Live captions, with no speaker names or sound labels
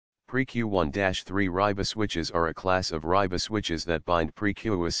PreQ1-III riboswitches are a class of riboswitches that bind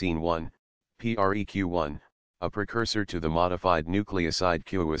PreQ1, PreQ1, a precursor to the modified nucleoside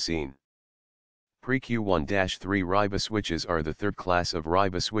QUASine. PreQ1-III riboswitches are the third class of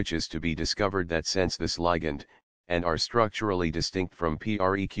riboswitches to be discovered that sense this ligand, and are structurally distinct from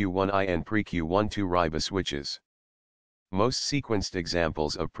PreQ1I and PreQ1-II riboswitches. Most sequenced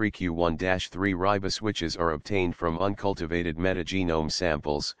examples of PreQ1-III riboswitches are obtained from uncultivated metagenome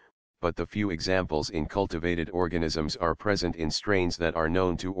samples, but the few examples in cultivated organisms are present in strains that are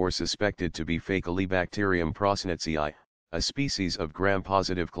known to or suspected to be Faecalibacterium prosnitziae, a species of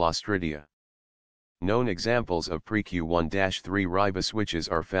gram-positive Clostridia. Known examples of PreQ1-III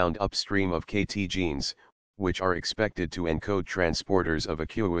riboswitches are found upstream of KT genes, which are expected to encode transporters of a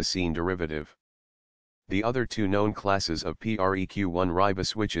QUASine derivative. The other two known classes of PreQ1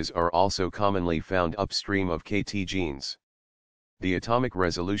 riboswitches are also commonly found upstream of KT genes. The atomic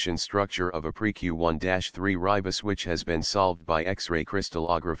resolution structure of a PreQ1-III riboswitch has been solved by X-ray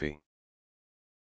crystallography.